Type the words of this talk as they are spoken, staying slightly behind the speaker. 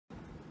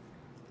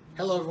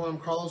Hello everyone, I'm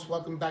Carlos.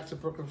 Welcome back to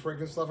Brooklyn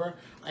Fragrance Lover.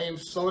 I am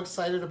so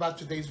excited about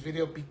today's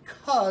video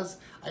because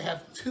I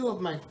have two of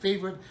my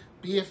favorite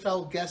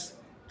BFL guests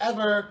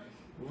ever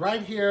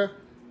right here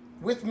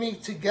with me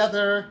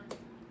together.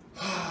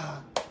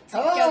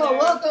 Hello,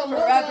 welcome,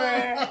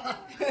 forever.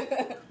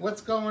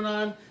 What's going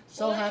on?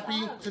 So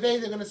happy. Today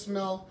they're going to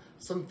smell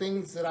some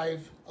things that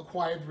I've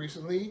acquired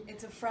recently.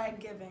 It's a frag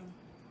giving.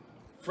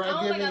 Frag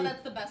oh giving. my god,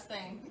 that's the best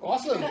thing.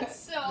 Awesome. That's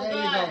so there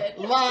good.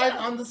 You go. Live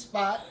on the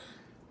spot.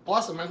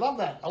 Awesome. I love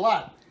that a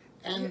lot.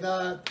 And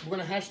we're going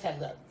to hashtag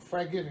that,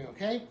 frag giving,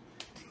 okay?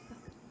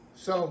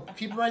 So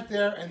keep it right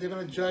there, and they're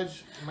going to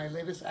judge my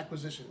latest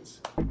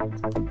acquisitions.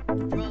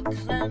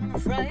 Brooklyn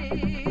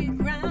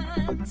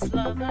fragrance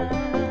lover.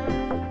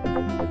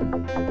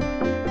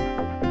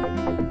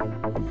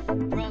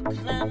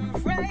 Brooklyn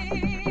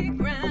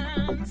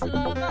fragrance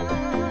lover.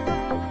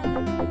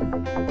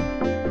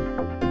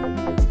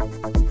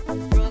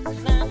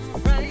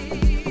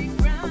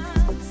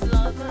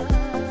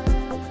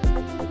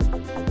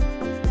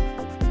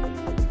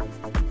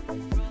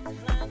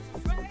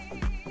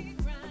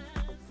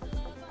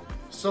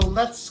 So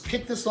let's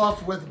kick this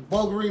off with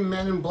Bulgari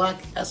Men in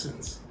Black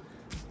Essence.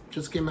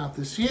 Just came out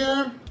this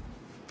year.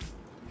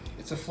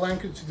 It's a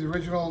flanker to the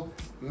original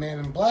Man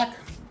in Black.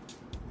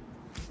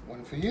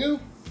 One for you.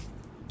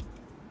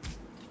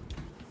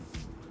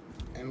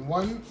 And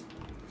one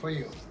for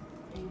you.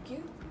 Thank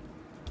you.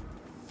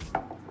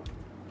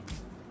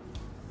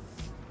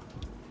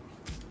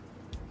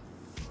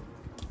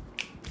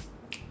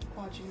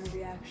 Watching her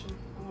reaction.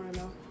 I want to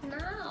know.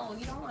 No,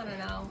 you don't want to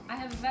know. I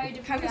have a very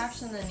different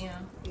reaction than you.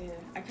 Yeah,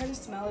 I kind of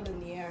smell it in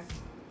the air.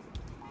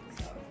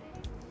 So.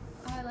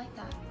 Oh, I like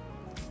that.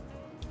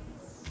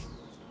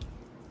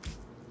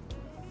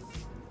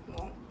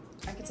 Well,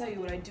 I can tell you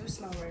what I do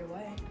smell right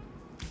away.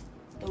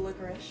 The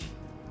licorice.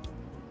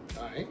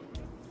 All right.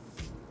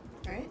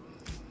 Right?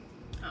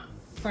 Oh.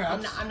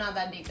 Perhaps. I'm not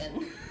that deep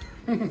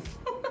in.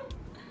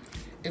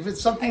 If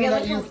it's something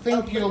that you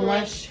think you'll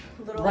like,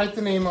 write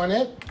the name on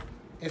it.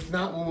 If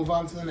not, we'll move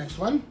on to the next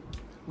one.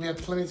 We have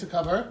plenty to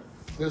cover.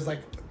 There's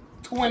like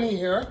 20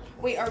 here.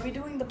 Wait, are we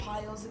doing the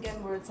piles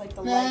again where it's like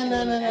the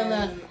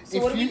No. So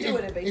what do we do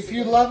with it, basically? If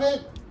you love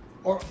it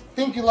or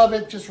think you love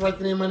it, just write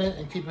the name on it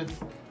and keep it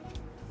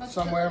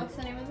somewhere. What's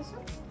the name of this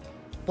one?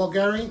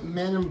 Bulgari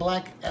Men in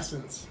Black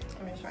Essence.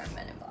 I'm just writing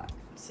Men in Black.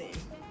 Same.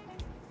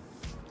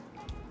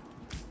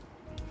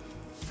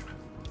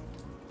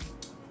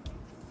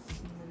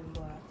 Men in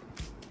Black.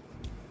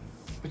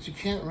 But you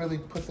can't really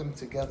put them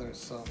together,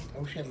 so I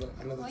wish I had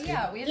another Well, table.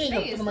 yeah, we have There you go,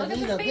 space. put them right Look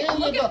at there. the There space.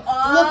 you Look go. at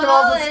all Look at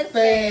all the this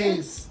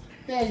space.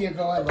 There you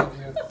go. I love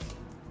you.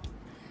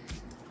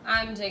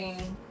 I'm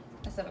taking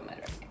a sip of my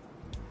drink.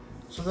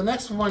 So the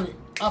next one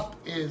up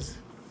is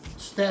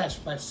Stash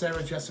by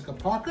Sarah Jessica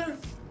Parker.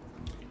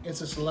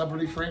 It's a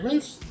celebrity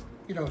fragrance.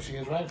 You know who she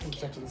is, right? From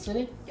Sex and the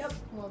City. Yep.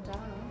 Well,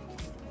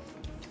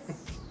 duh.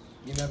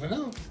 You never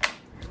know.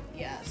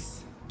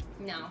 Yes.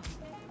 No.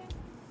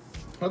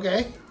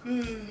 Okay.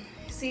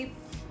 See,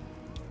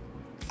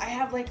 I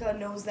have like a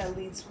nose that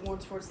leads more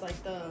towards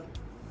like the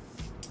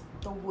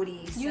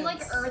woody scents. You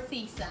like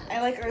earthy scents.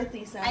 I like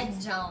earthy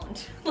scents. I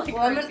don't like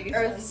Well, I'm earthy an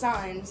earth scents.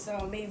 sign,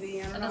 so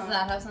maybe, I don't know. Does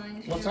that have something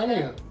to do What with sign are it?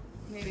 you?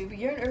 Maybe, but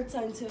you're an earth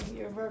sign too.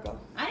 You're a Virgo.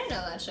 I didn't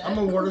know that shit. I'm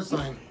a water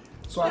sign,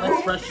 so I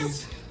like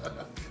freshies.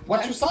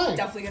 What's your sign?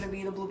 Definitely gonna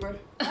be the blooper.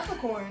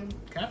 Capricorn.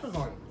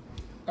 Capricorn.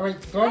 All right,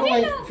 throw it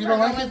away if you don't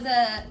like it.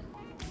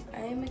 I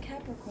am a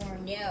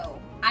Capricorn.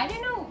 No. I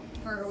didn't know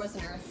Virgo was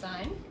an earth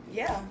sign.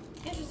 Yeah.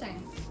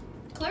 Interesting.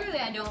 Clearly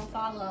I don't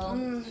follow.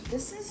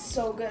 This is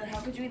so good. How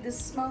could you eat this?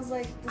 Smells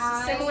like this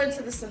is similar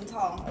to the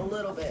Santal a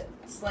little bit,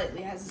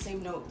 slightly. It has the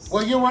same notes.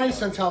 Well, you're wearing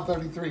Central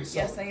 33, so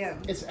Yes, I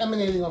am. it's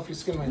emanating off your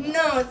skin right now.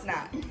 No, it's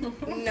not.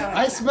 No,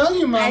 I smell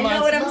you, Mama. I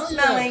know what I'm smell you.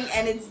 smelling,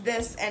 and it's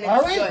this, and it's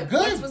All right,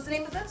 good. What's the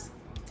name of this?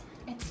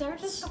 It's Sarah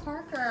Jessica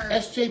Parker.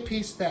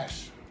 SJP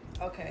Stash.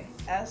 Okay,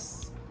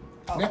 S.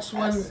 Oh, Next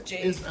one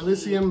SJP. is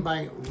Elysium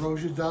by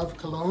Roja Dove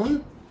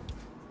Cologne.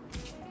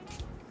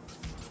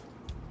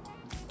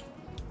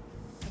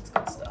 That's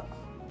good stuff.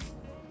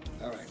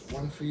 All right,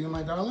 one for you,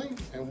 my darling,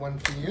 and one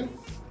for you.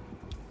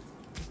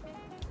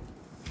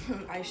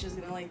 Aisha's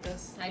gonna like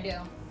this. I do.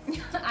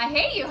 I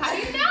hate you. How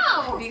do you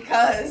know?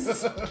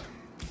 Because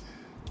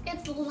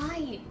It's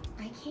light.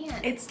 I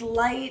can't. it's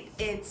light,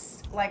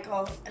 it's like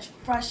a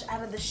fresh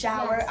out of the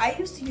shower. Yes. I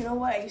used to, you know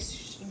what, I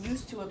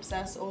used to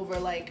obsess over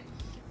like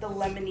the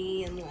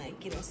lemony and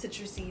like, you know,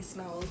 citrusy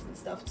smells and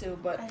stuff too.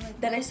 But I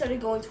like then I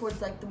started going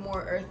towards like the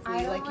more earthy,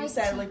 I don't like you like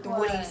said, like the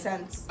woody teakwood.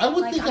 scents. I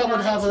would Like, think I'm I would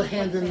not have a a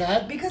hand in teakwood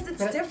that. Because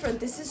it's But- different.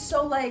 This is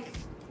so like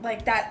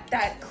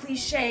that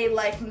cliche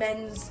like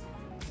men's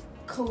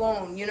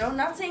cologne, you know?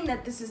 Not saying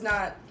that this is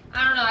not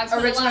I don't know. I've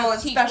spent original a lot and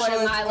of teakwood special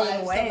in in my its own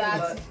life, way,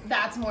 so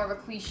that's more of a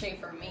cliche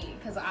for me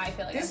because I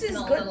feel like this I've is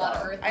smelled good a lot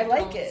of though. earthy I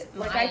like tones it.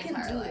 Like my I can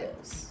entire do life.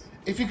 this.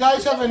 If you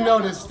guys haven't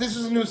noticed, this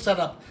is a new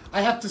setup.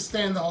 I have to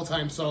stand the whole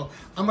time, so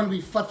I'm going to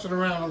be futzing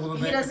around a little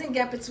bit. He doesn't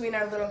get between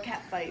our little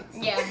cat fights.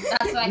 Yeah,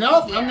 that's what I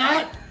Nope, can I'm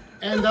not.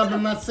 And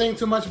I'm not saying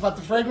too much about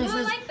the No, I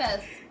fragrances. like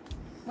this.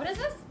 What is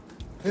this?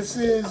 This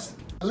is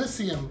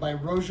Elysium by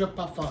Roja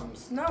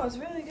Parfums. No, it's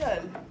really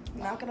good.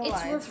 Not gonna It's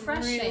lie.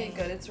 refreshing. It's really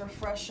good. It's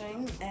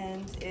refreshing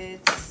and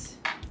it's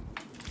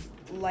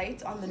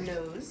light on the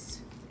nose.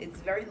 It's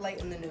very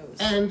light on the nose.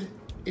 And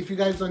if you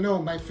guys don't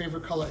know, my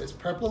favorite color is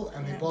purple,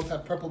 and they both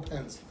have purple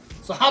pins.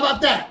 So how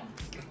about that?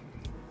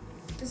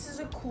 This is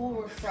a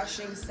cool,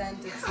 refreshing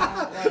scent. It's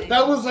not like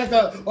That was like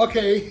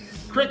okay,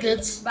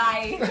 crickets.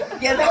 Bye.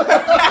 Yeah,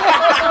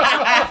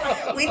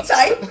 we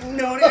typed,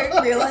 noted,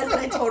 realized that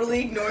I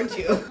totally ignored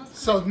you.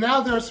 So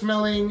now they're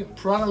smelling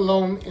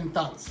Pronolone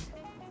Intense.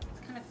 It's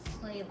kind of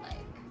clay-like.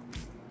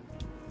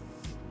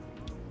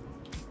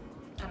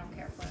 I don't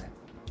care for it.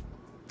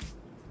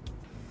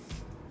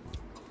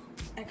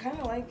 I kind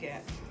of like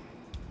it.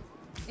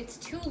 It's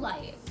too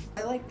light.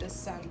 I like this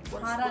scent.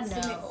 I don't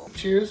the know.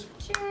 Cheers.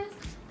 Cheers.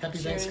 Happy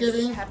Cheers.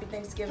 Thanksgiving. Happy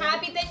Thanksgiving.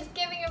 Happy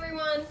Thanksgiving,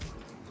 everyone.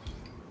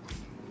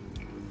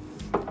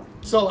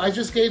 So I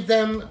just gave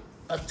them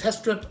a test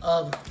strip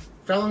of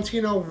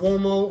Valentino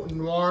Uomo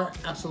Noir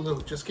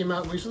Absolute. Just came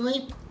out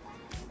recently.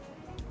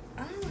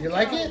 I don't You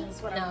like it?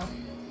 That's what No. I-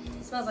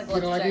 It smells like You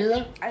lipstick. don't like it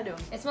either? I do.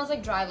 It smells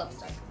like dry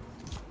lipstick.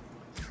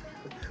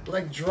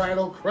 Like dried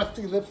old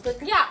crusty lipstick?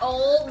 Yeah,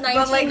 old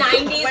But like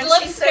 1990s when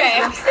lipstick. she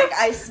says lipstick,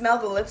 I smell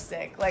the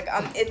lipstick. Like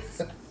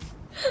it's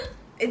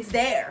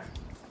there.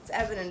 It's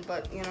evident,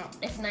 but you know.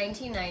 It's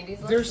 1990s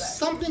lipstick. There's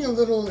something a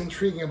little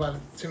intriguing about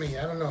it to me.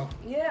 I don't know.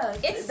 Yeah.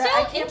 It's that,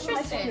 still I can't put my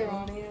interesting. finger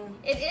on it.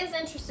 It is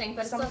interesting,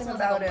 but Something it still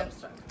smells about like it. old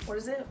lipstick. What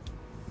is it?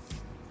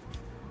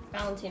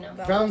 Valentino.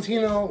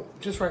 Valentino,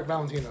 just write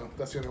Valentino.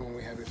 That's the only one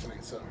we have here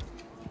tonight. So,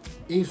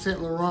 Yves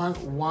Saint Laurent.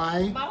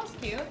 Why? Bottle's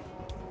cute.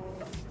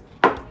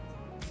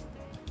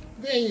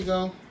 There you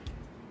go.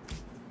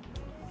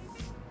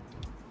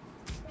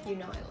 You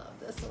know I love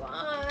this one.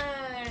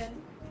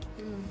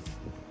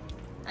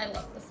 I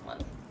love this one.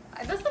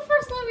 This is the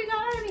first one we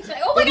got out of each other.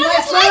 Oh my god,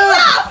 Lights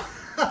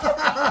it's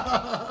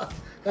lights up!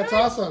 That's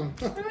awesome.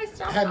 How do I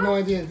stop I had no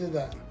that? idea it did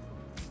that.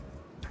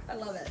 I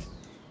love it.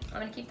 I'm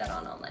gonna keep that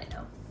on all night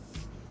now.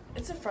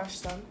 It's a fresh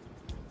scent.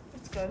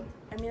 It's good.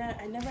 I mean,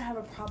 I never have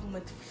a problem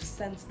with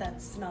scents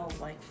that smell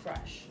like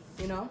fresh.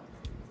 You know,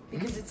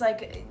 because it's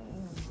like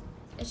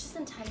It's just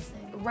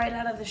enticing. right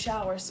out of the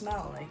shower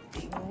smell. Like,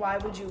 why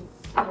would you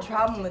have a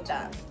problem with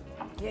that?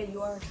 Yeah,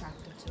 you are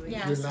attracted to it.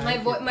 Yes,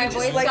 like my, it. my You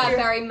just voice like got your-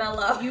 very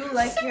mellow. You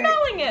like your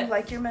Smelling it. you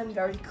like your men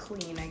very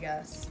clean, I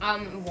guess.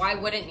 Why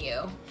wouldn't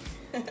you?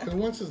 Who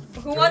wants a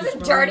Who wants a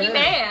dirty smelling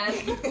man?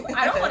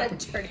 I don't want a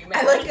dirty man.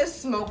 I like a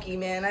smoky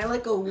man. I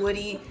like a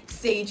woody,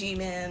 sagey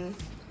man.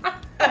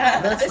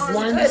 That's This is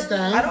wine good.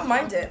 stand. I don't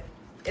mind it.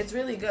 It's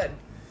really good.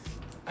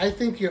 I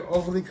think you're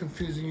overly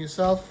confusing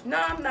yourself.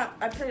 No, I'm not.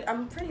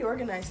 I'm pretty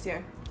organized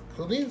here.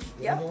 Cool beans.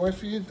 Yep. Whatever works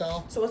for you,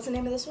 doll. So what's the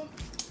name of this one?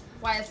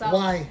 YSL.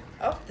 Why?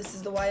 Oh, this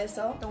is the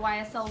YSL. The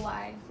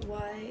YSLY.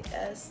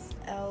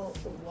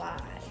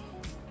 YSLY.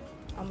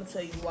 I'm gonna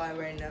tell you why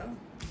right now.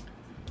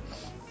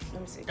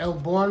 Let me see. El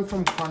Born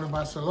from Carno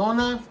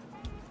Barcelona.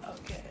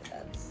 Okay,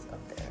 that's up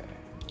there.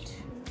 2.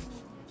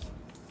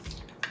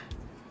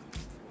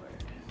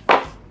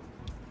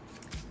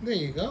 There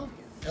you go.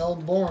 El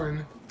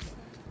Born.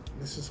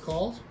 This is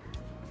called.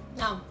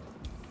 No.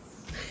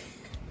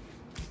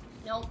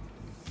 Nope.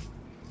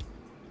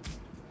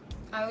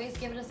 I always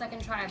give it a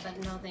second try, but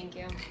no, thank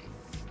you.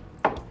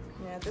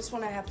 Yeah, this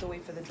one I have to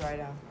wait for the dry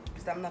down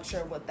because I'm not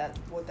sure what that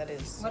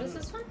is. What is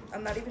this one?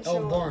 I'm not even Oh,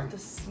 sure Born. the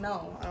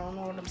smell. I don't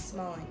know what I'm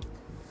smelling.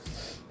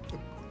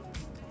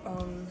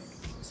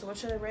 So what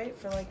should I rate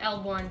for like?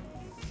 Elborn.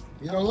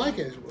 You don't like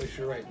it, is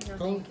you're right. No,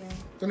 Don't, thank you.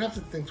 don't have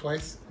to think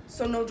twice.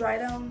 So no dry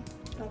down,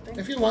 nothing.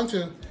 If you want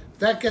to,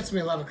 that gets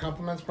me a lot of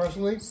compliments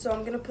personally. So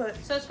I'm gonna put.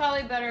 So it's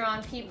probably better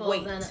on people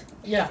Wait. than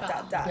Yeah.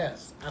 Dot.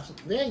 Yes,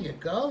 absolutely. There you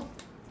go.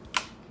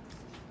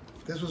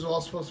 This was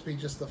all supposed to be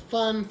just a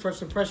fun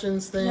first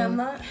impressions thing. Yeah, I'm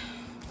not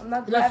You're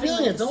not grabbing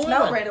feeling it. the Don't worry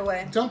smell about right it.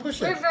 away. Don't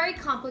push We're it. very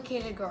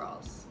complicated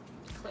girls,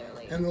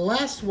 clearly. And the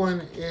last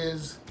one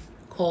is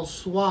called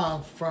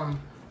Suave from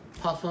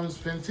Parfums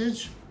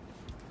Vintage.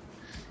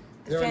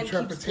 The fan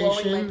keeps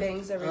blowing my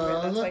bangs everywhere.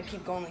 That's why I look.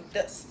 keep going like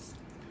this.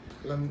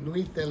 La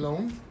Nuit de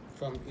l'Homme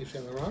from Yves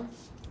Saint Laurent.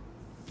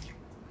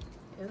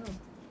 Ew.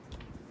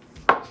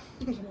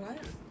 What?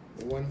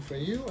 One for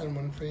you and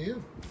one for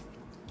you.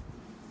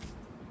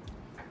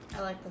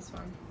 I like this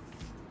one.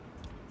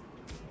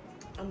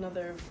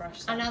 Another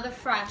fresh scent. Another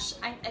fresh.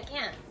 I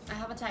can't. I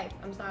have a type.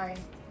 I'm sorry.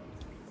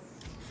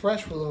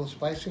 Fresh with a little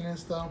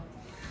spiciness though.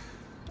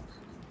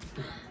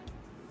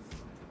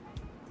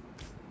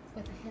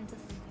 With a hint of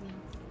something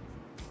else.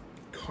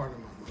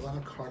 Cardamom. A lot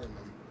of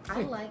cardamom.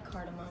 I like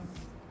cardamom.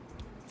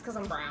 It's because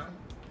I'm brown.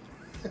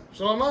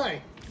 So am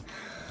I.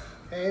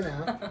 Hey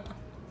now.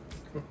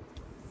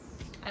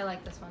 I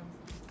like this one.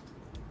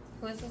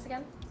 Who is this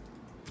again?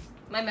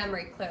 My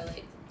memory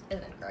clearly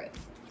isn't great.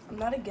 I'm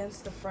not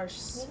against the fresh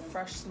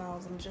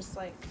smells. I'm just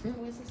like,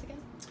 Who is this again?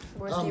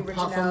 where's the Parfums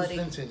originality?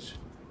 Vintage.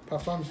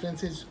 Parfums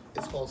Vintage.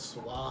 It's called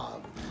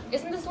Suave.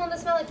 Isn't this the one that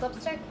smells like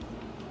lipstick?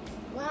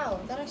 Wow,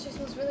 that actually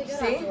smells really good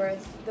See?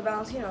 afterwards. The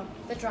Valentino.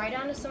 The dry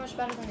down is so much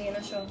better than the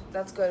initial.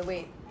 That's good.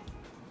 Wait.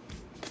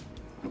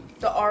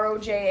 The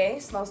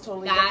ROJA smells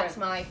totally That's different.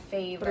 my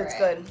favorite. But it's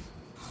good.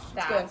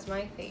 That's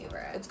my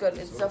favorite. It's good.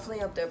 It's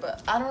definitely up there.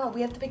 But I don't know.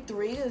 We have to pick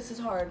 3. This is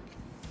hard.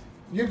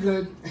 You're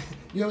good.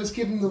 You always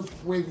give them the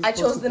way. I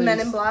chose the Men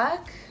in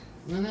Black.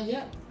 No, not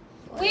yet.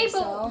 Wait,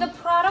 YSL. but the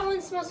Prada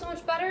one smells so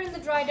much better in the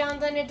dry down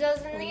than it does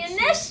in the 1, 2,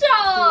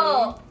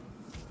 initial.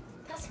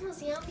 That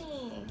smells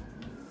yummy.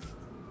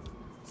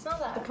 Smell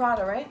that. The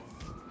Prada, right?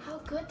 How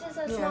good does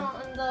that Yeah.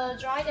 smell in the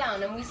dry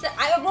down? And we said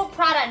I wrote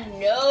Prada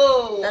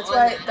no. That's on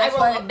why. that. That's I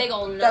why wrote a big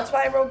old no. That's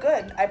why I wrote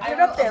good. I put I it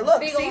up wrote there. a Look,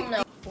 big see. old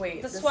no.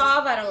 Wait. The this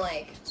Suave I don't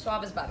like.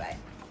 Suave is bye bye.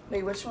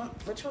 Wait, which one?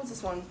 Which one's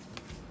this one?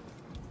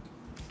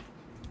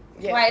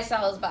 Yeah.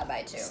 YSL is bye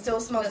bye too. Still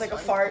smells This like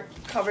one. a fart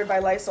covered by I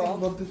Lysol.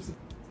 love this.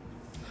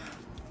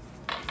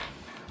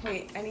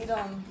 Wait, I need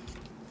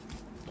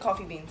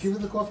coffee beans. Give her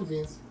the coffee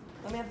beans.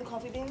 Let me have the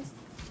coffee beans,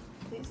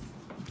 please.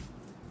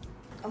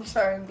 I'm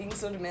sorry, I'm being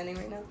so demanding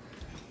right now.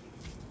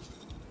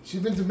 She's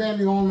been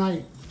demanding all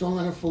night. Don't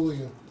let her fool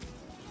you.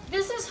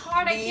 This is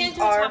hard. I can't These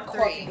do are top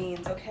coffee 3.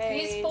 beans, okay?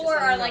 These Just 4 let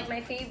me are know. like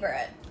my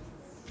favorite.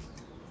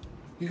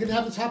 You can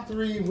have the top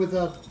 3 with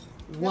a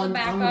one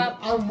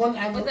backup. one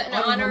With an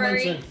honorable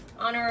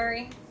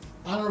honorary.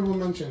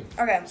 mention.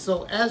 Okay.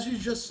 So as you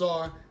just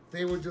saw,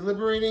 they were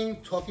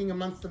deliberating, talking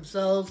amongst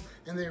themselves,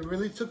 and they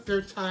really took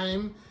their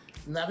time,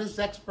 not as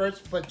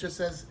experts, but just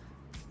as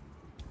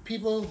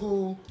people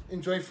who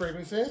enjoy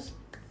fragrances.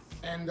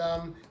 And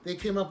they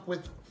came up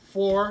with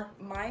 4.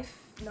 My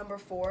number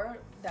 4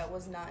 that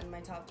was not in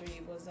my top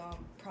 3 was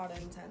Prada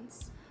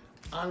Intense.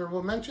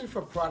 Honorable mention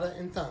for Prada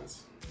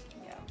Intense.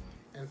 Yeah.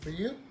 And for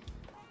you?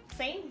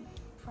 Same.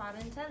 Prada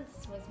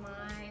Intense was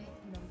my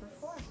number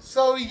 4.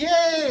 So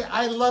yay!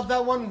 I love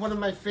that one. One of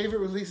my favorite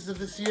releases of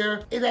this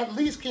year. It at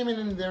least came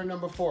in their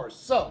number 4.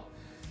 So,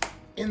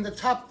 in the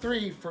top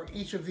 3 for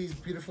each of these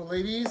beautiful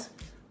ladies,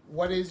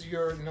 what is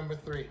your number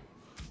 3?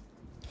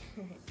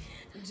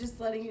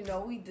 Just letting you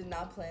know, we did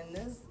not plan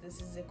this.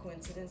 This is a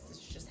coincidence. This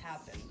just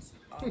happened,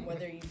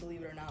 whether you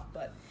believe it or not.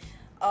 But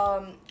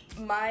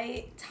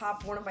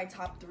one of my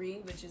top 3,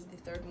 which is the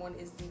 3rd one,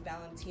 is the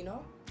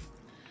Valentino.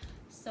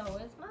 So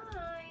is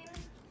mine.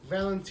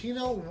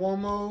 Valentino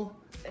Uomo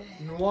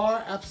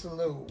Noir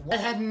Absolute. It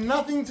had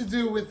nothing to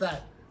do with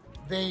that.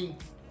 They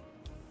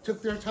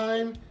took their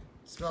time,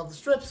 smelled the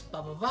strips,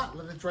 blah, blah, blah,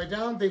 let it dry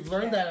down. They've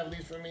learned that, at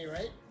least for me,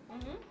 right?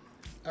 Mm-hmm.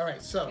 All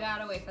right, so. You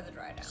gotta wait for the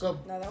dry down. So,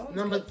 No, that one's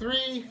number good.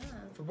 3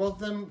 for both of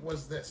them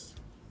was this.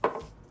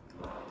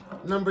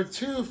 Number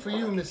 2 for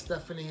you, Miss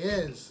Stephanie,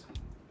 is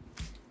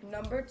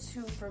Number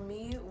 2 for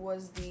me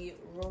was the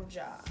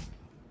Roja.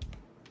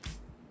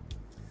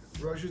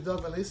 Roja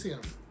del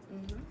Elysium.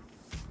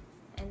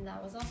 And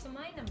that was also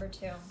my number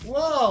 2.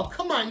 Whoa,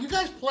 come on, you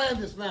guys planned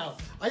this now.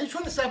 Are you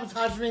trying to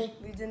sabotage me?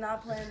 We did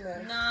not plan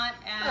this. Not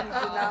at We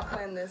did all. not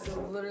plan this. It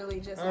literally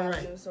just All happened.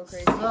 right. It was so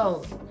crazy.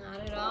 So,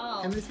 Not at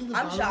all. can they see the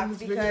I'm bottom of shocked this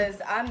video?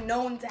 because I'm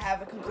known to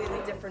have a completely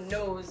different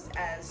nose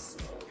as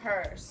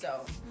her.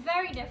 So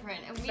Very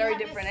different. And we very have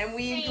the different. And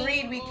we same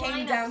agreed. We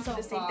came lineup down to so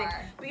the same thing.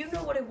 far. But you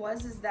know what it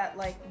was is that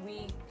like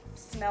we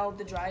smelled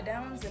the dry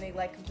downs and it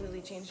like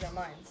completely changed our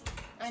minds.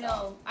 I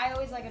know. I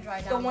always like a dry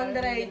down. The one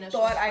better that than the I initial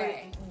thought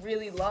spray. I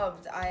really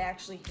loved, I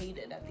actually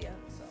hated at the end.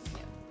 So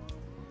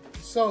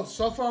yeah.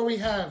 So far we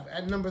have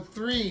at number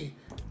 3,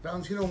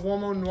 Valentino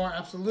Uomo Noir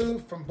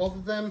Absolute from both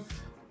of them.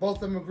 Both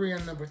of them agree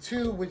on number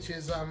 2, which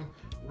is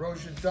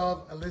Roja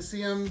del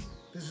Elysium.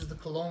 This is the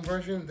cologne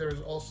version. There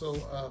is also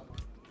a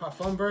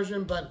parfum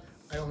version, but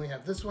I only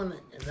have this one,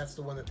 and that's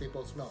the one that they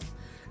both smell.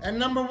 And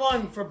number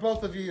 1 for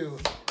both of you.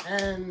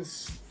 And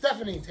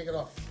Stephanie, take it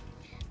off.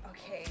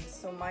 Okay,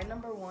 so my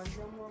number 1,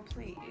 drum roll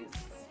please.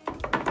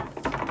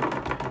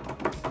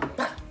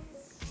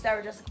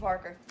 Sarah Jessica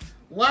Parker.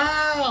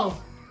 Wow!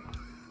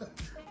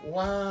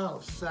 Wow,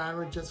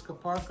 Sarah Jessica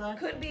Parker.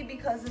 Could be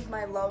because of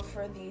my love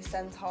for the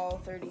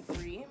Senthol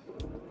 33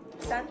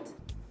 scent.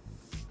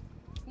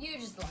 You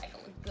just like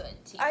a good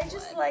tea. I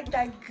just like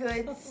that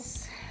good,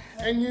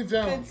 And you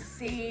don't. good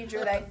sage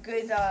or that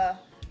good,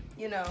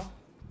 you know,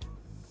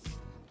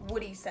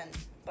 woody scent.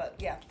 But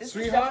yeah, this is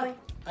Sweetheart,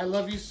 definitely. I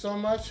love you so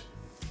much.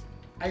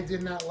 I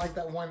did not like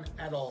that one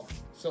at all.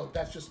 So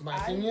that's just my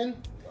opinion.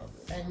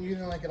 And you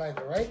didn't like it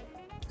either, right?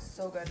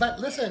 So good. But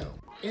listen,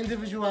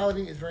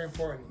 individuality is very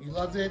important. You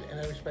loved it, and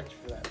I respect you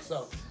for that.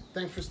 So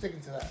thanks for sticking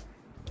to that.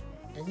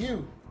 And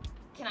you?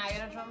 Can I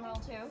get a drum roll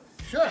too?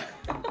 Sure.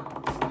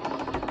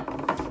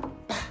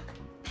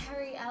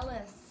 Harry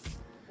Ellis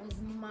was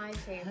my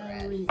favorite.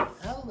 Harry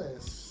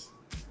Ellis.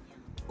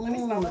 Let me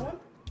smell that one.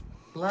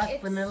 Black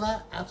It's-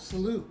 Vanilla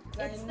Absolute.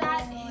 It's I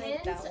that know, I like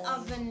hint that one.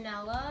 of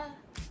vanilla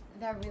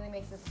that really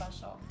makes it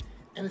special.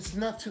 And it's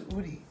not too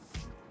oody.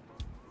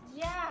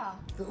 Yeah.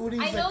 The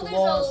oody's I know like there's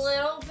gloss. a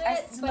little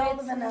bit, smell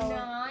but the it's vanilla.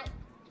 not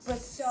But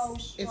so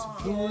It's strong.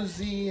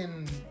 boozy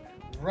and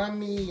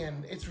rummy,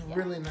 and it's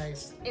really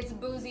nice. It's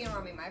boozy and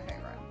rummy, my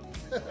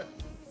favorite.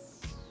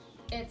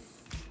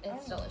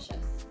 It's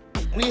delicious.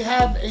 we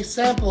have a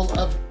sample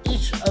of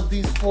each of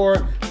these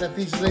 4 that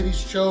these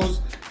ladies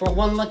chose for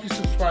one lucky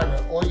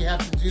subscriber. All you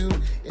have to do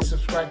is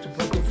subscribe to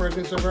Brooklyn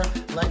Fragrance Lover,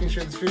 like and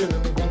share this video,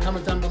 then leave one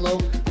comment down below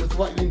with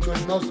what you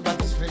enjoyed most about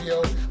this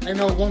video. I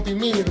know it won't be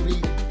me, it'll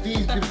be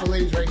these beautiful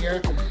ladies right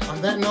here.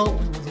 On that note,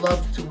 we would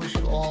love to wish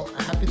you all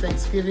a happy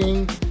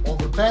Thanksgiving, all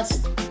the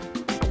best.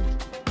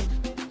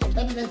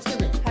 Happy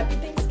Thanksgiving. Happy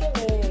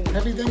Thanksgiving.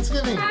 Happy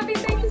Thanksgiving. Happy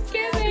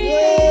Thanksgiving!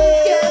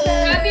 Yay!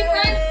 Happy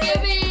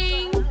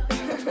Friendsgiving!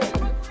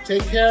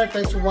 Take care.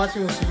 Thanks for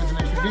watching. We'll see you in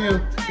the next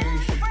review.